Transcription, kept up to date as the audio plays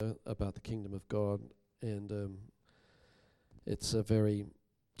about the kingdom of God, and it's a very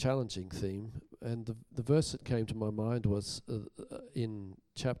challenging theme. And the verse that came to my mind was in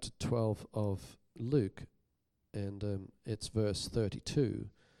chapter 12 of Luke, and it's verse 32,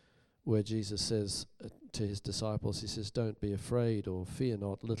 where Jesus says to his disciples, he says, "Don't be afraid or fear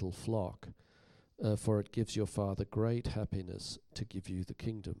not, little flock, for it gives your Father great happiness to give you the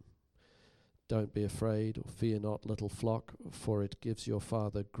kingdom." Don't be afraid or fear not, little flock, for it gives your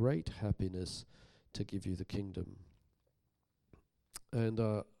Father great happiness to give you the kingdom. And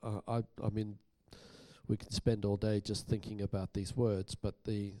I mean, we could spend all day just thinking about these words, but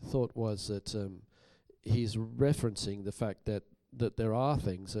the thought was that he's referencing the fact that there are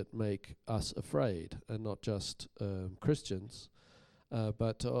things that make us afraid, and not just Christians,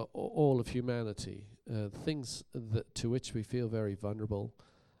 but all of humanity, things to which we feel very vulnerable,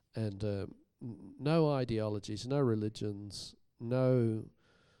 and no ideologies, no religions, no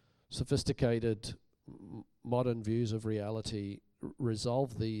sophisticated modern views of reality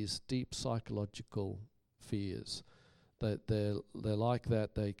resolve these deep psychological fears. That they're like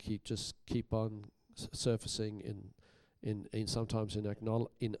that. They keep on surfacing in sometimes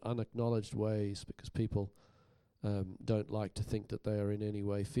in unacknowledged ways, because people don't like to think that they are in any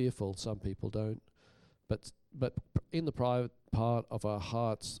way fearful. Some people don't, but in the private part of our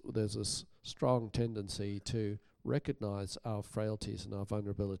hearts, there's this strong tendency to recognize our frailties and our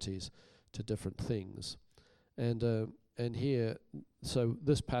vulnerabilities to different things, and here, so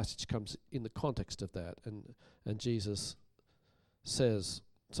this passage comes in the context of that, and Jesus says,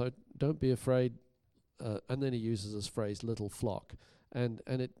 so don't be afraid, and then he uses this phrase, little flock, and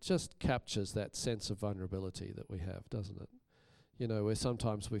it just captures that sense of vulnerability that we have, doesn't it? You know, where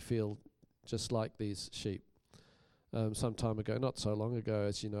sometimes we feel just like these sheep. Some time ago, not so long ago,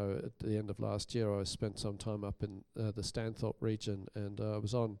 as you know, at the end of last year, I spent some time up in the Stanthorpe region, and I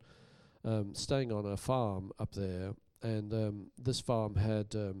was staying on a farm up there, and this farm had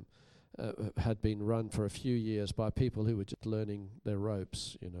been run for a few years by people who were just learning their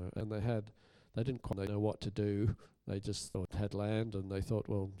ropes, you know, and they didn't quite know what to do. They just had land, and they thought,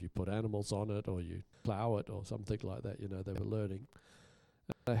 well, you put animals on it, or you plough it, or something like that. You know, they were learning.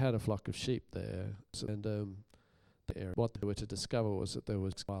 They had a flock of sheep there, and what they were to discover was that there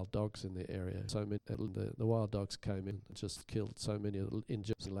was wild dogs in the area. So many, the wild dogs came in and just killed so many in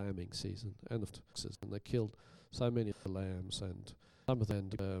just the lambing season, and they killed so many of the lambs, and some of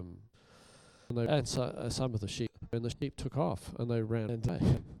them, some of the sheep, and the sheep took off and they ran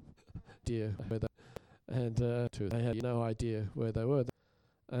away. They had no idea where they were,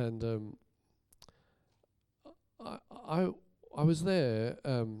 and I was there,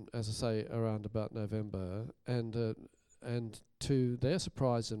 as I say, around about November, and to their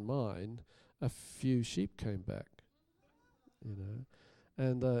surprise and mine, a few sheep came back, you know,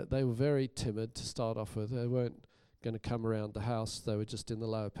 and they were very timid to start off with. They weren't going to come around the house. They were just in the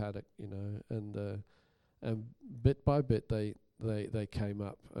lower paddock, you know, and bit by bit they came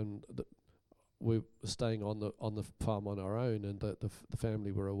up, and we were staying on the farm on our own, and the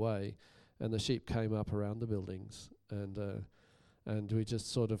family were away, and the sheep came up around the buildings, and we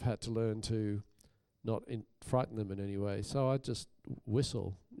just sort of had to learn to not frighten them in any way. So I just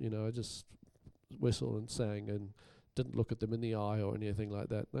whistle, you know, I just whistle and sang, and didn't look at them in the eye or anything like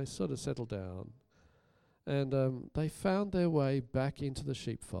that. They sort of settled down, and they found their way back into the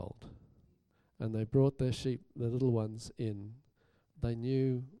sheepfold, and they brought their sheep, the little ones, in. They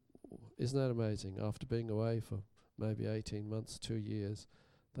knew, isn't that amazing? After being away for maybe 18 months, 2 years,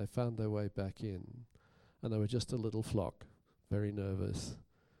 they found their way back in, and they were just a little flock, very nervous,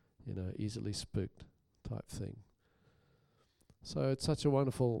 you know, easily spooked type thing. So it's such a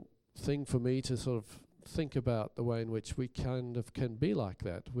wonderful thing for me to sort of think about the way in which we kind of can be like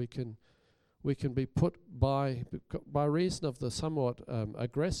that. We can be put by reason of the somewhat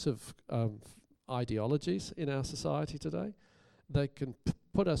aggressive ideologies in our society today. They can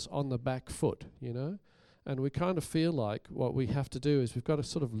put us on the back foot, you know, and we kind of feel like what we have to do is we've got to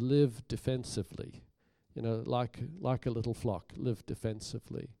sort of live defensively, you know, like a little flock, live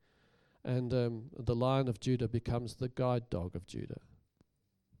defensively. And the Lion of Judah becomes the guide dog of Judah.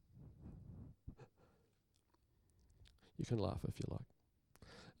 You can laugh if you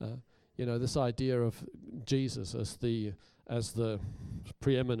like. You know, this idea of Jesus as the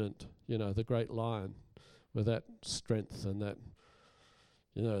preeminent, you know, the great lion with that strength and that,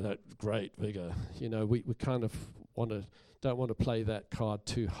 you know, that great vigor. You know, we kind of don't want to play that card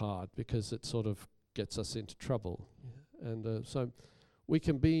too hard, because it sort of gets us into trouble. And so we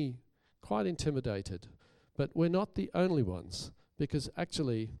can be quite intimidated, but we're not the only ones, because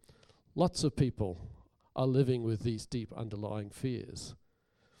actually lots of people are living with these deep underlying fears.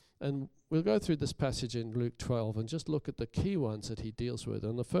 And we'll go through this passage in Luke 12 and just look at the key ones that he deals with.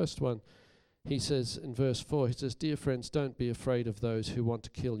 And the first one, he says in verse 4, he says, "Dear friends, don't be afraid of those who want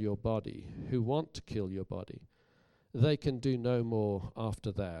to kill your body, who want to kill your body. They can do no more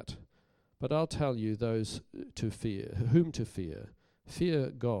after that. But I'll tell you those to fear, whom to fear.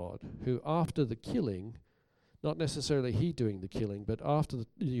 Fear God, who after the killing, not necessarily he doing the killing, but after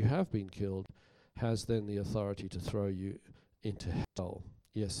you have been killed, has then the authority to throw you into hell.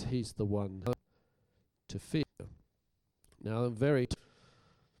 Yes, he's the one to fear." Now,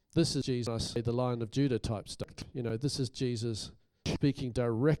 this is Jesus, I say, the Lion of Judah type stuff. You know, this is Jesus speaking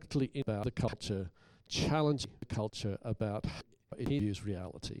directly about the culture, challenging the culture about how he views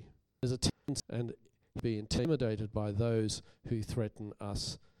reality. There's a tendency and be intimidated by those who threaten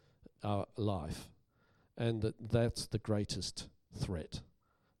us, our life, and that's the greatest threat.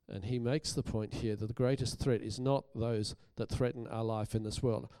 And he makes the point here that the greatest threat is not those that threaten our life in this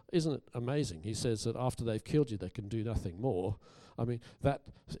world. Isn't it amazing? He says that after they've killed you, they can do nothing more. I mean, that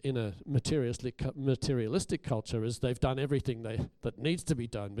in a materialistic culture is they've done everything that needs to be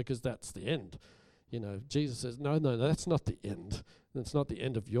done because that's the end. You know, Jesus says, no, that's not the end. That's not the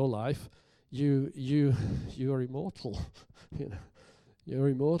end of your life. You are immortal. You know, you're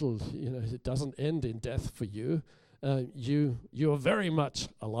immortal. You know, it doesn't end in death for you. You are very much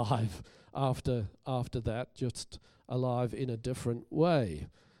alive after that, just alive in a different way.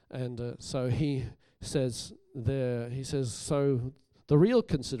 And so he says so the real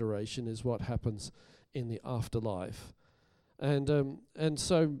consideration is what happens in the afterlife. And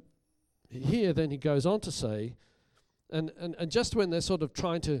so here then he goes on to say, and just when they're sort of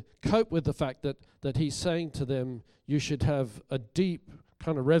trying to cope with the fact that he's saying to them, you should have a deep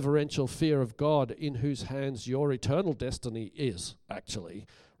kind of reverential fear of God in whose hands your eternal destiny is, actually,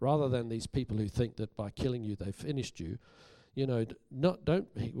 rather than these people who think that by killing you they've finished you. You know,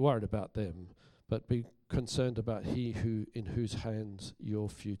 don't be worried about them, but be concerned about he in whose hands your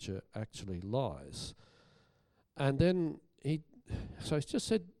future actually lies. And then he's just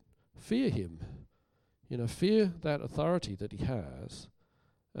said, fear him. You know, fear that authority that he has.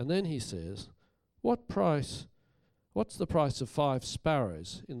 And then he says, what's the price of 5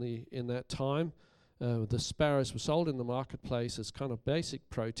 sparrows in that time? The sparrows were sold in the marketplace as kind of basic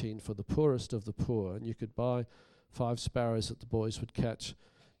protein for the poorest of the poor, and you could buy 5 sparrows that the boys would catch,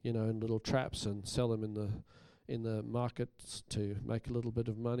 you know, in little traps and sell them in the markets to make a little bit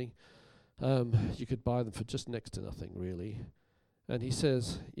of money. You could buy them for just next to nothing, really. And he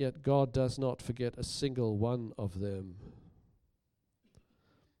says, yet God does not forget a single one of them.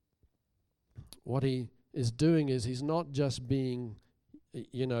 What he is doing is he's not just being,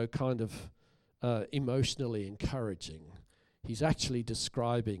 you know, kind of emotionally encouraging. He's actually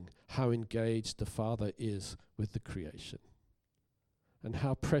describing how engaged the Father is with the creation and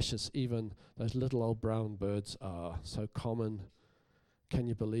how precious even those little old brown birds are, so common. Can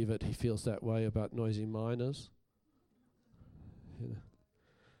you believe it? He feels that way about noisy miners. You know.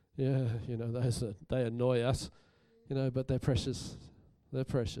 Yeah, you know, they annoy us, you know, but they're precious. They're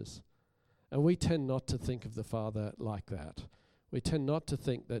precious. And we tend not to think of the Father like that. We tend not to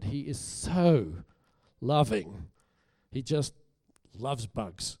think that he is so loving. He just loves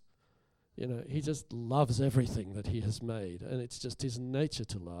bugs. You know, he just loves everything that he has made. And it's just his nature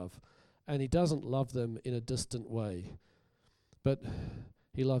to love. And he doesn't love them in a distant way. But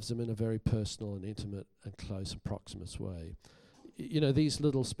he loves them in a very personal and intimate and close and proximate way. You know, these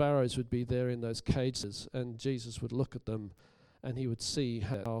little sparrows would be there in those cages, and Jesus would look at them and he would see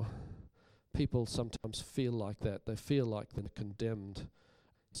how people sometimes feel like that. They feel like they're condemned.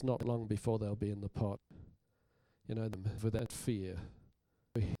 It's not long before they'll be in the pot. You know, with that fear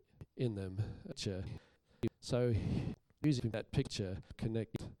in them. So using that picture,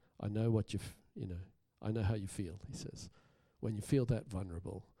 connect. I know what I know how you feel, he says. When you feel that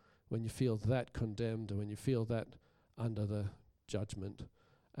vulnerable, when you feel that condemned, and when you feel that under the judgment,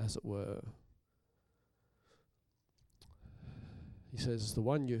 as it were. He says, the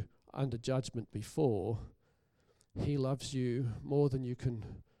one you under judgment before, he loves you more than you can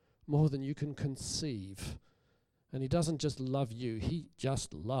conceive. And he doesn't just love you, he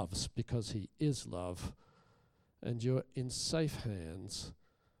just loves because he is love. And you're in safe hands,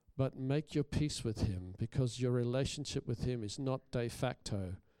 but make your peace with him, because your relationship with him is not de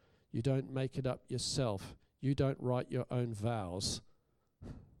facto. You don't make it up yourself. You don't write your own vows.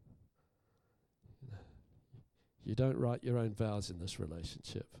 You don't write your own vows in this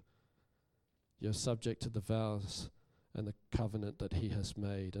relationship. You're subject to the vows and the covenant that he has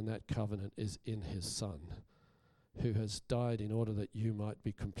made, and that covenant is in his Son, who has died in order that you might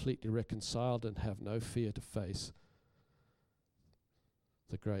be completely reconciled and have no fear to face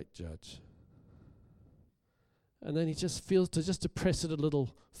the great judge. And then he just feels to press it a little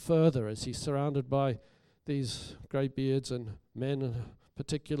further as he's surrounded by these greybeards and men,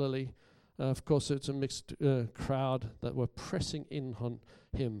 particularly. Of course, it's a mixed crowd that were pressing in on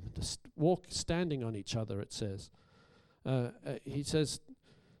him, standing on each other, it says. He says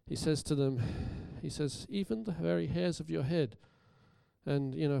to them, he says, even the very hairs of your head.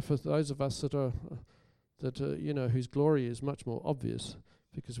 And, for those of us whose glory is much more obvious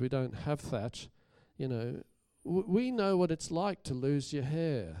because we don't have thatch, we know what it's like to lose your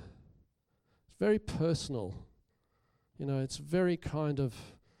hair. It's very personal. It's very kind of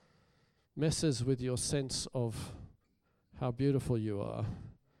messes with your sense of how beautiful you are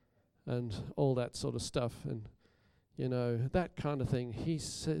and all that sort of stuff. And, that kind of thing. He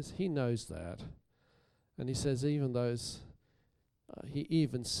says he knows that. And he says even those, he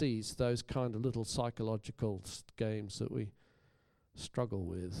even sees those kind of little psychological games that we struggle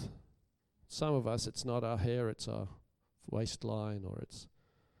with. Some of us, it's not our hair, it's our waistline, or it's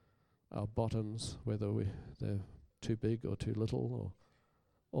our bottoms, whether they're too big or too little, or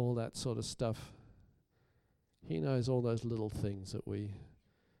all that sort of stuff. He knows all those little things that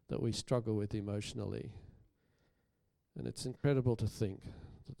we struggle with emotionally. And it's incredible to think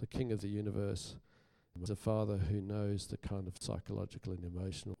that the King of the universe was a father who knows the kind of psychological and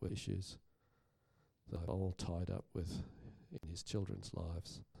emotional issues that are all tied up with in his children's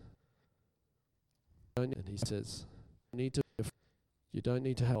lives. And he says, you don't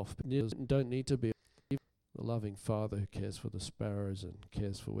need to have, you don't need to be the loving father who cares for the sparrows and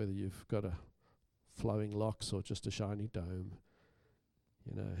cares for whether you've got a flowing locks or just a shiny dome.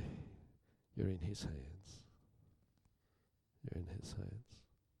 You're in his hands. You're in his hands.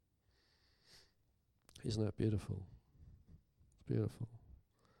 Isn't that beautiful? It's beautiful.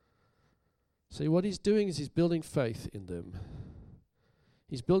 See, what he's doing is he's building faith in them.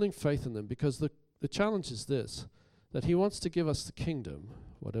 He's building faith in them because the challenge is this, that he wants to give us the kingdom,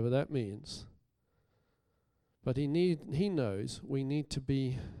 whatever that means. But he knows we need to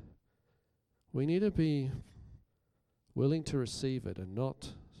be willing to receive it and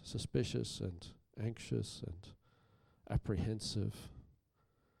not suspicious and anxious and apprehensive,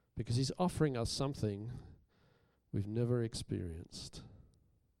 because he's offering us something we've never experienced.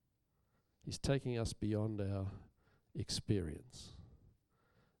 He's taking us beyond our experience,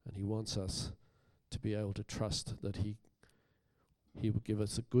 and he wants us to be able to trust that he will give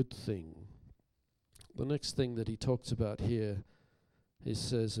us a good thing. The next thing that he talks about here, he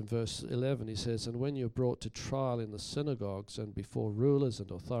says in verse 11, he says, and when you're brought to trial in the synagogues and before rulers and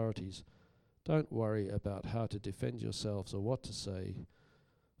authorities, don't worry about how to defend yourselves or what to say,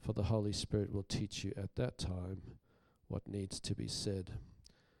 for the Holy Spirit will teach you at that time what needs to be said.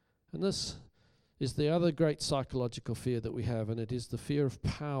 And this is the other great psychological fear that we have, and it is the fear of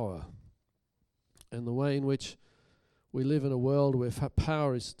power. And the way in which we live in a world where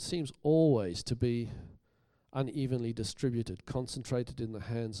power seems always to be unevenly distributed, concentrated in the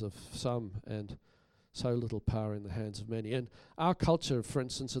hands of some, and so little power in the hands of many. And our culture, for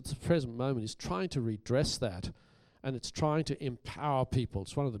instance, at the present moment is trying to redress that, and it's trying to empower people.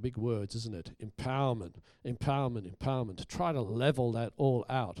 It's one of the big words, isn't it? Empowerment, empowerment, empowerment, to try to level that all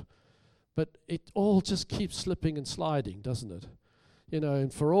out. But it all just keeps slipping and sliding, doesn't it?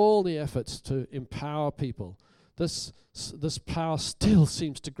 And for all the efforts to empower people, this power still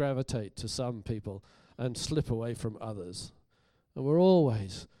seems to gravitate to some people and slip away from others. And we're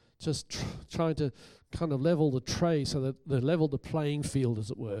always just trying to kind of level the tray so that they level the playing field, as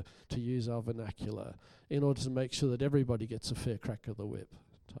it were, to use our vernacular, in order to make sure that everybody gets a fair crack of the whip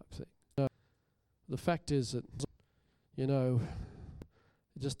type thing. The fact is that,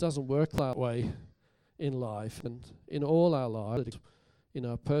 it just doesn't work that way in life and in all our lives, in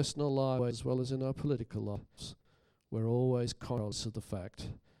our personal lives as well as in our political lives. We're always conscious of the fact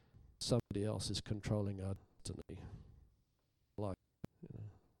somebody else is controlling our destiny.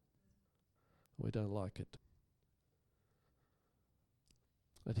 We don't like it.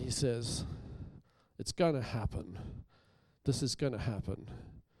 And he says, it's going to happen. This is going to happen.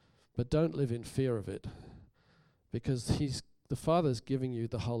 But don't live in fear of it, because the Father's giving you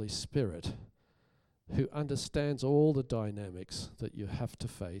the Holy Spirit, who understands all the dynamics that you have to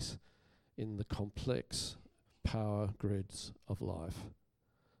face in the complex power grids of life.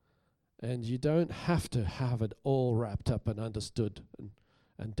 And you don't have to have it all wrapped up and understood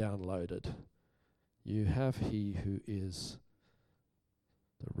and downloaded. You have He who is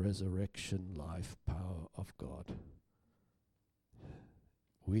the resurrection life power of God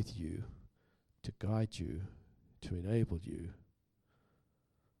with you, to guide you, to enable you.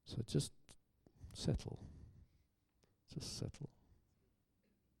 So just settle. Just settle.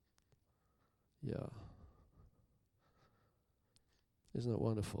 Yeah. Isn't it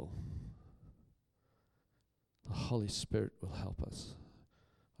wonderful? The Holy Spirit will help us.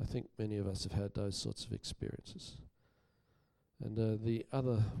 I think many of us have had those sorts of experiences. And the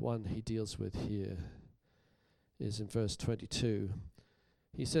other one he deals with here is in verse 22.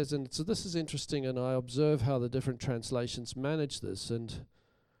 He says, and so this is interesting, and I observe how the different translations manage this, and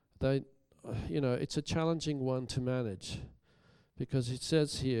they, it's a challenging one to manage, because it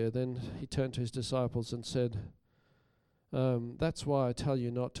says here, then he turned to his disciples and said, that's why I tell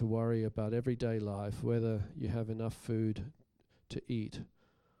you not to worry about everyday life, whether you have enough food to eat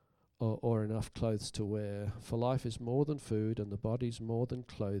or enough clothes to wear. For life is more than food, and the body's more than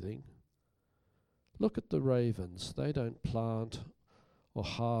clothing. Look at the ravens. They don't plant or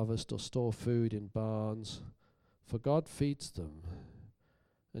harvest or store food in barns, for God feeds them,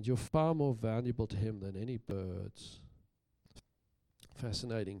 and you're far more valuable to him than any birds.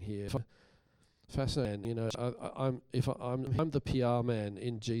 Fascinating here. Fascinating. I'm the PR man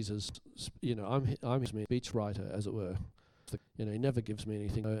in Jesus. I'm his speech writer, as it were. He never gives me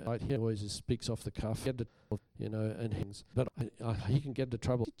anything. He always speaks off the cuff. And things. But he can get into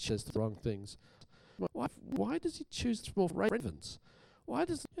trouble. He says the wrong things. Why does he choose more ravens? Why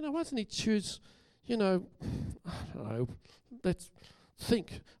doesn't he choose? I don't know. Let's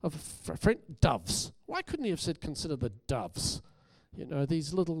think of doves. Why couldn't he have said, consider the doves?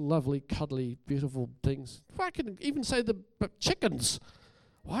 These little lovely, cuddly, beautiful things. Why couldn't he even say the chickens?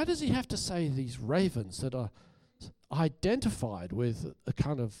 Why does he have to say these ravens that are identified with a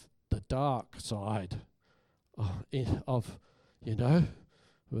kind of the dark side of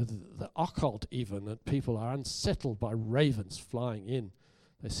with the occult even, that people are unsettled by ravens flying in.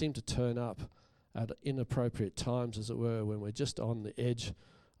 They seem to turn up at inappropriate times, as it were, when we're just on the edge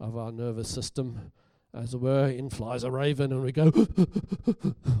of our nervous system. As it were, in flies a raven and we go,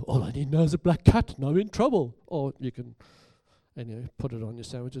 all I need now is a black cat and I'm in trouble. Or you can put it on your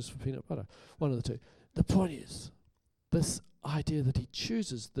sandwiches for peanut butter. One of the two. The point is, this idea that he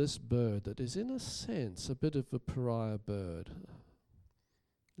chooses this bird that is in a sense a bit of a pariah bird.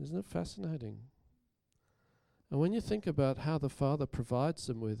 Isn't it fascinating? And when you think about how the Father provides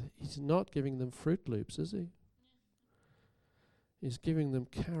them with, he's not giving them Fruit Loops, is he? He's giving them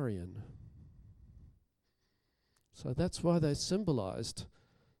carrion. So that's why they symbolized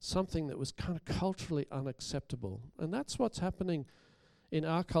something that was kind of culturally unacceptable. And that's what's happening in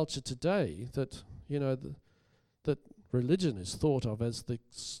our culture today, that, that religion is thought of as the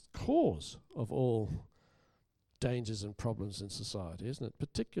cause of all dangers and problems in society, isn't it?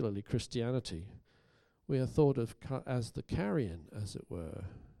 Particularly Christianity. We are thought of as the carrion, as it were,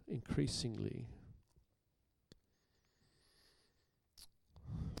 increasingly.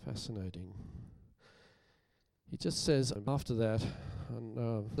 Fascinating. He just says after that,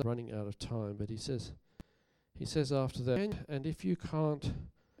 and running out of time, but he says after that, and if you can't,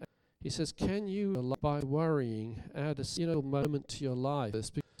 he says, can you, by worrying, add a moment to your life?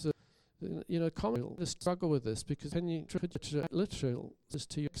 This because common struggle with this, because literal this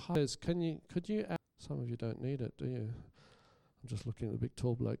to your eyes. Could you add? Some of you don't need it, do you? I'm just looking at the big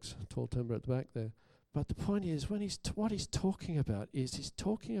tall blokes, tall timber at the back there. But the point is, when what he's talking about is he's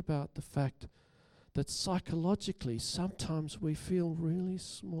talking about the fact that psychologically sometimes we feel really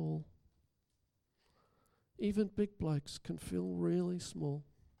small. Even big blokes can feel really small.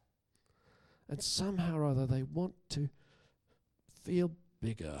 And somehow or other they want to feel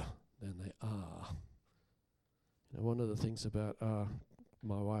bigger than they are. One of the things about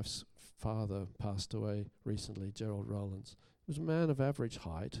my wife's father passed away recently, Gerald Rowlands. He was a man of average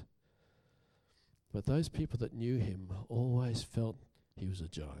height, but those people that knew him always felt he was a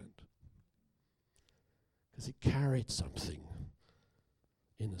giant, because he carried something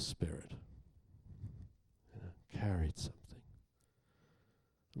in the spirit. Carried something.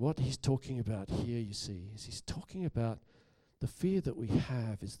 What he's talking about here, you see, is he's talking about the fear that we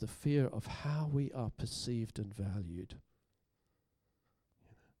have is the fear of how we are perceived and valued.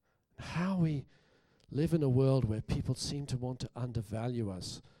 How we live in a world where people seem to want to undervalue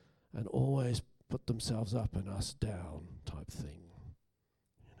us and always put themselves up and us down type thing.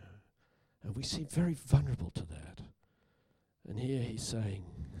 And we seem very vulnerable to that. And here he's saying,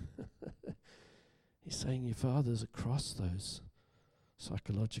 your Father's across those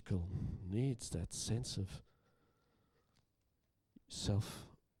psychological needs, that sense of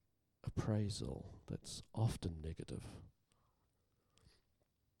self-appraisal that's often negative.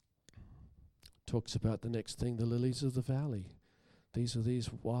 Talks about the next thing, the lilies of the valley. These are these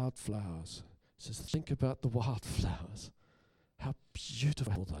wildflowers. He says, think about the wildflowers, how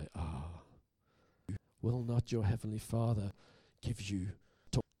beautiful they are. Will not your heavenly Father give you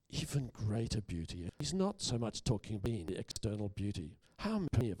even even greater beauty. He's not so much talking about the external beauty. How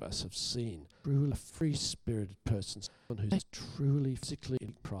many of us have seen truly free-spirited persons, someone who's truly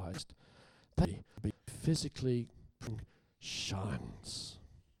physically prized, they be physically shines.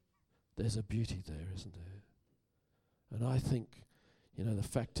 There's a beauty there, isn't there? And I think, the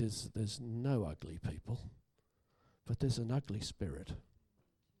fact is there's no ugly people, but there's an ugly spirit,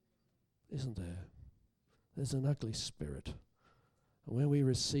 isn't there? There's an ugly spirit. And when we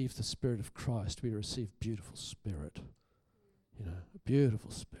receive the Spirit of Christ, we receive beautiful spirit. A beautiful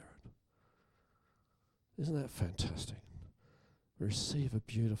spirit. Isn't that fantastic? We receive a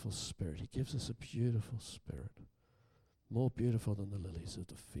beautiful spirit. He gives us a beautiful spirit, more beautiful than the lilies of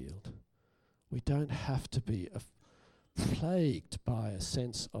the field. We don't have to be plagued by a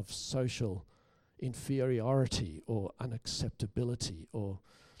sense of social inferiority or unacceptability or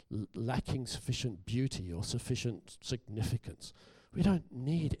lacking sufficient beauty or sufficient significance. We don't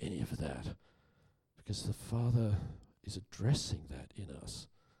need any of that, because the Father is addressing that in us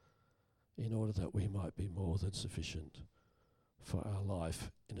in order that we might be more than sufficient for our life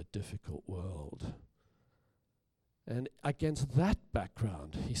in a difficult world. And against that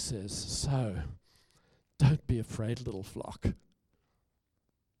background, he says, so don't be afraid, little flock.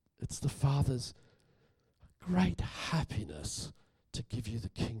 It's the Father's great happiness to give you the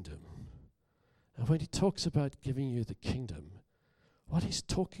kingdom. And when he talks about giving you the kingdom, what he's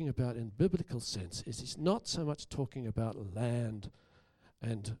talking about in biblical sense is he's not so much talking about land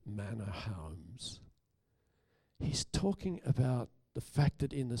and manor homes. He's talking about the fact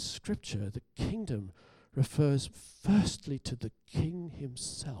that in the scripture, the kingdom refers firstly to the king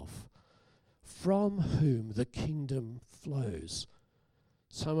himself, from whom the kingdom flows.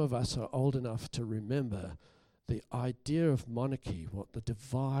 Some of us are old enough to remember the idea of monarchy, what the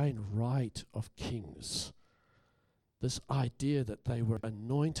divine right of kings. This idea that they were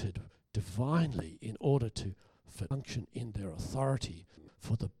anointed divinely in order to function in their authority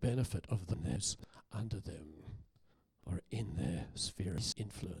for the benefit of those under them or in their sphere of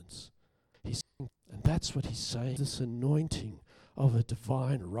influence. And that's what he's saying, this anointing of a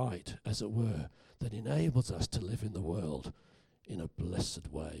divine right, as it were, that enables us to live in the world in a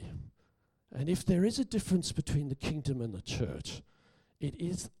blessed way. And if there is a difference between the kingdom and the church, it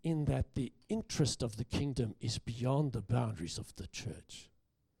is in that the interest of the kingdom is beyond the boundaries of the church.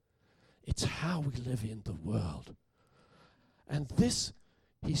 It's how we live in the world. And this,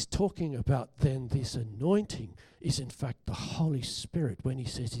 he's talking about then, this anointing is in fact the Holy Spirit. When he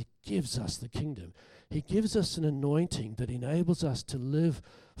says he gives us the kingdom, he gives us an anointing that enables us to live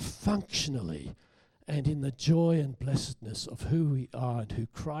functionally and in the joy and blessedness of who we are and who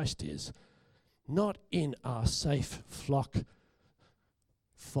Christ is, not in our safe flock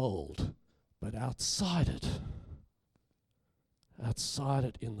fold, but outside it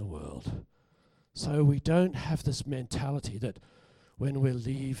in the world. So we don't have this mentality that when we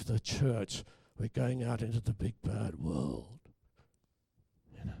leave the church, we're going out into the big bad world.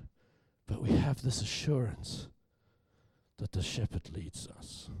 But we have this assurance that the shepherd leads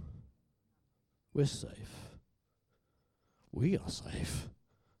us. We're safe. We are safe.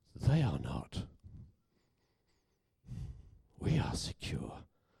 They are not. We are secure.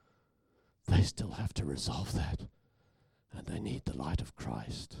 They still have to resolve that. And they need the light of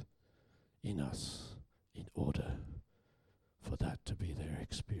Christ in us in order for that to be their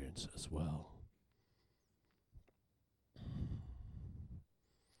experience as well.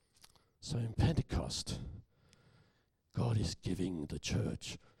 So in Pentecost, God is giving the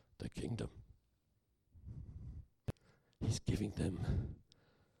church the kingdom. He's giving them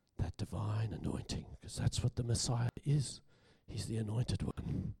that divine anointing, because that's what the Messiah is. He's the anointed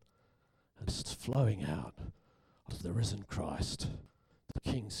one. And it's flowing out of the risen Christ,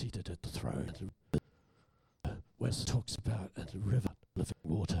 the King seated at the throne. When it talks about a river of living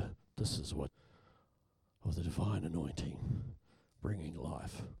water, this is what of the divine anointing, bringing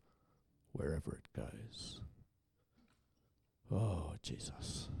life wherever it goes. Oh,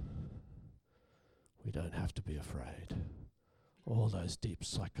 Jesus. We don't have to be afraid. All those deep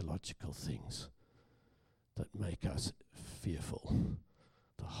psychological things that make us fearful,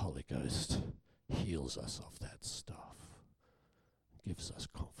 the Holy Ghost heals us of that stuff, gives us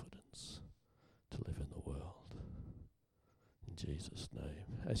confidence to live in the world. In Jesus'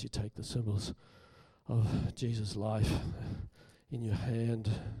 name. As you take the symbols of Jesus' life in your hand,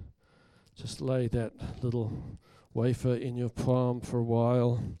 just lay that little wafer in your palm for a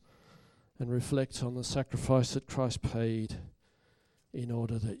while and reflect on the sacrifice that Christ paid in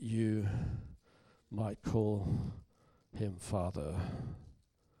order that you might call him Father.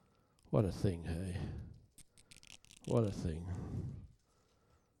 What a thing, hey? What a thing.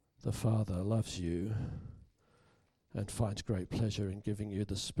 The Father loves you and finds great pleasure in giving you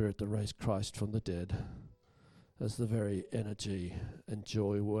the Spirit that raised Christ from the dead as the very energy and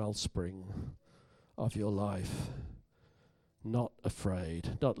joy wellspring of your life. Not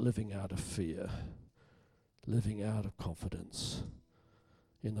afraid, not living out of fear, living out of confidence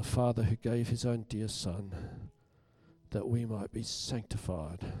in the Father who gave his own dear Son that we might be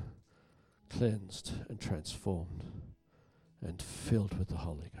sanctified, cleansed and transformed and filled with the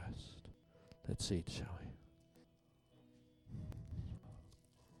Holy Ghost. Let's eat, shall we?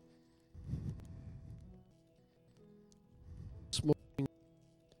 This morning,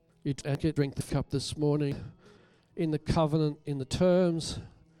 you drink the cup this morning in the covenant, in the terms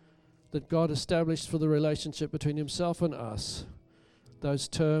that God established for the relationship between himself and us. Those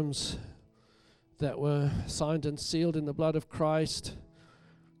terms that were signed and sealed in the blood of Christ.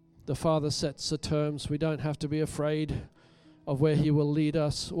 The Father sets the terms. We don't have to be afraid of where he will lead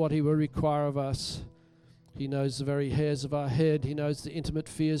us, what he will require of us. He knows the very hairs of our head. He knows the intimate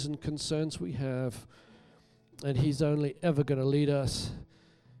fears and concerns we have. And he's only ever going to lead us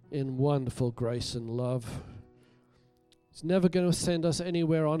in wonderful grace and love. He's never going to send us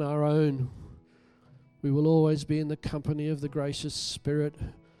anywhere on our own. We will always be in the company of the gracious Spirit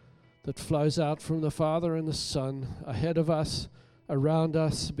that flows out from the Father and the Son, ahead of us, around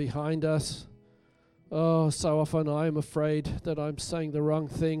us, behind us. Oh, so often I am afraid that I'm saying the wrong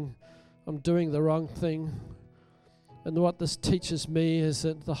thing. I'm doing the wrong thing. And what this teaches me is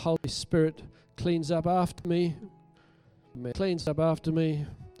that the Holy Spirit cleans up after me. On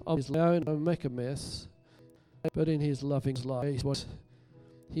his own, I make a mess. But in his loving life, what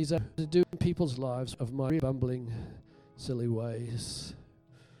he's able to do in people's lives of my bumbling, silly ways.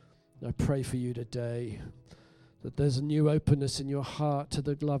 I pray for you today that there's a new openness in your heart to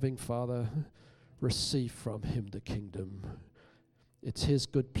the loving Father. Receive from him the kingdom. It's his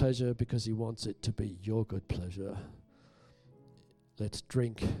good pleasure because he wants it to be your good pleasure. Let's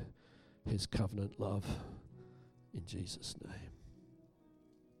drink his covenant love in Jesus' name.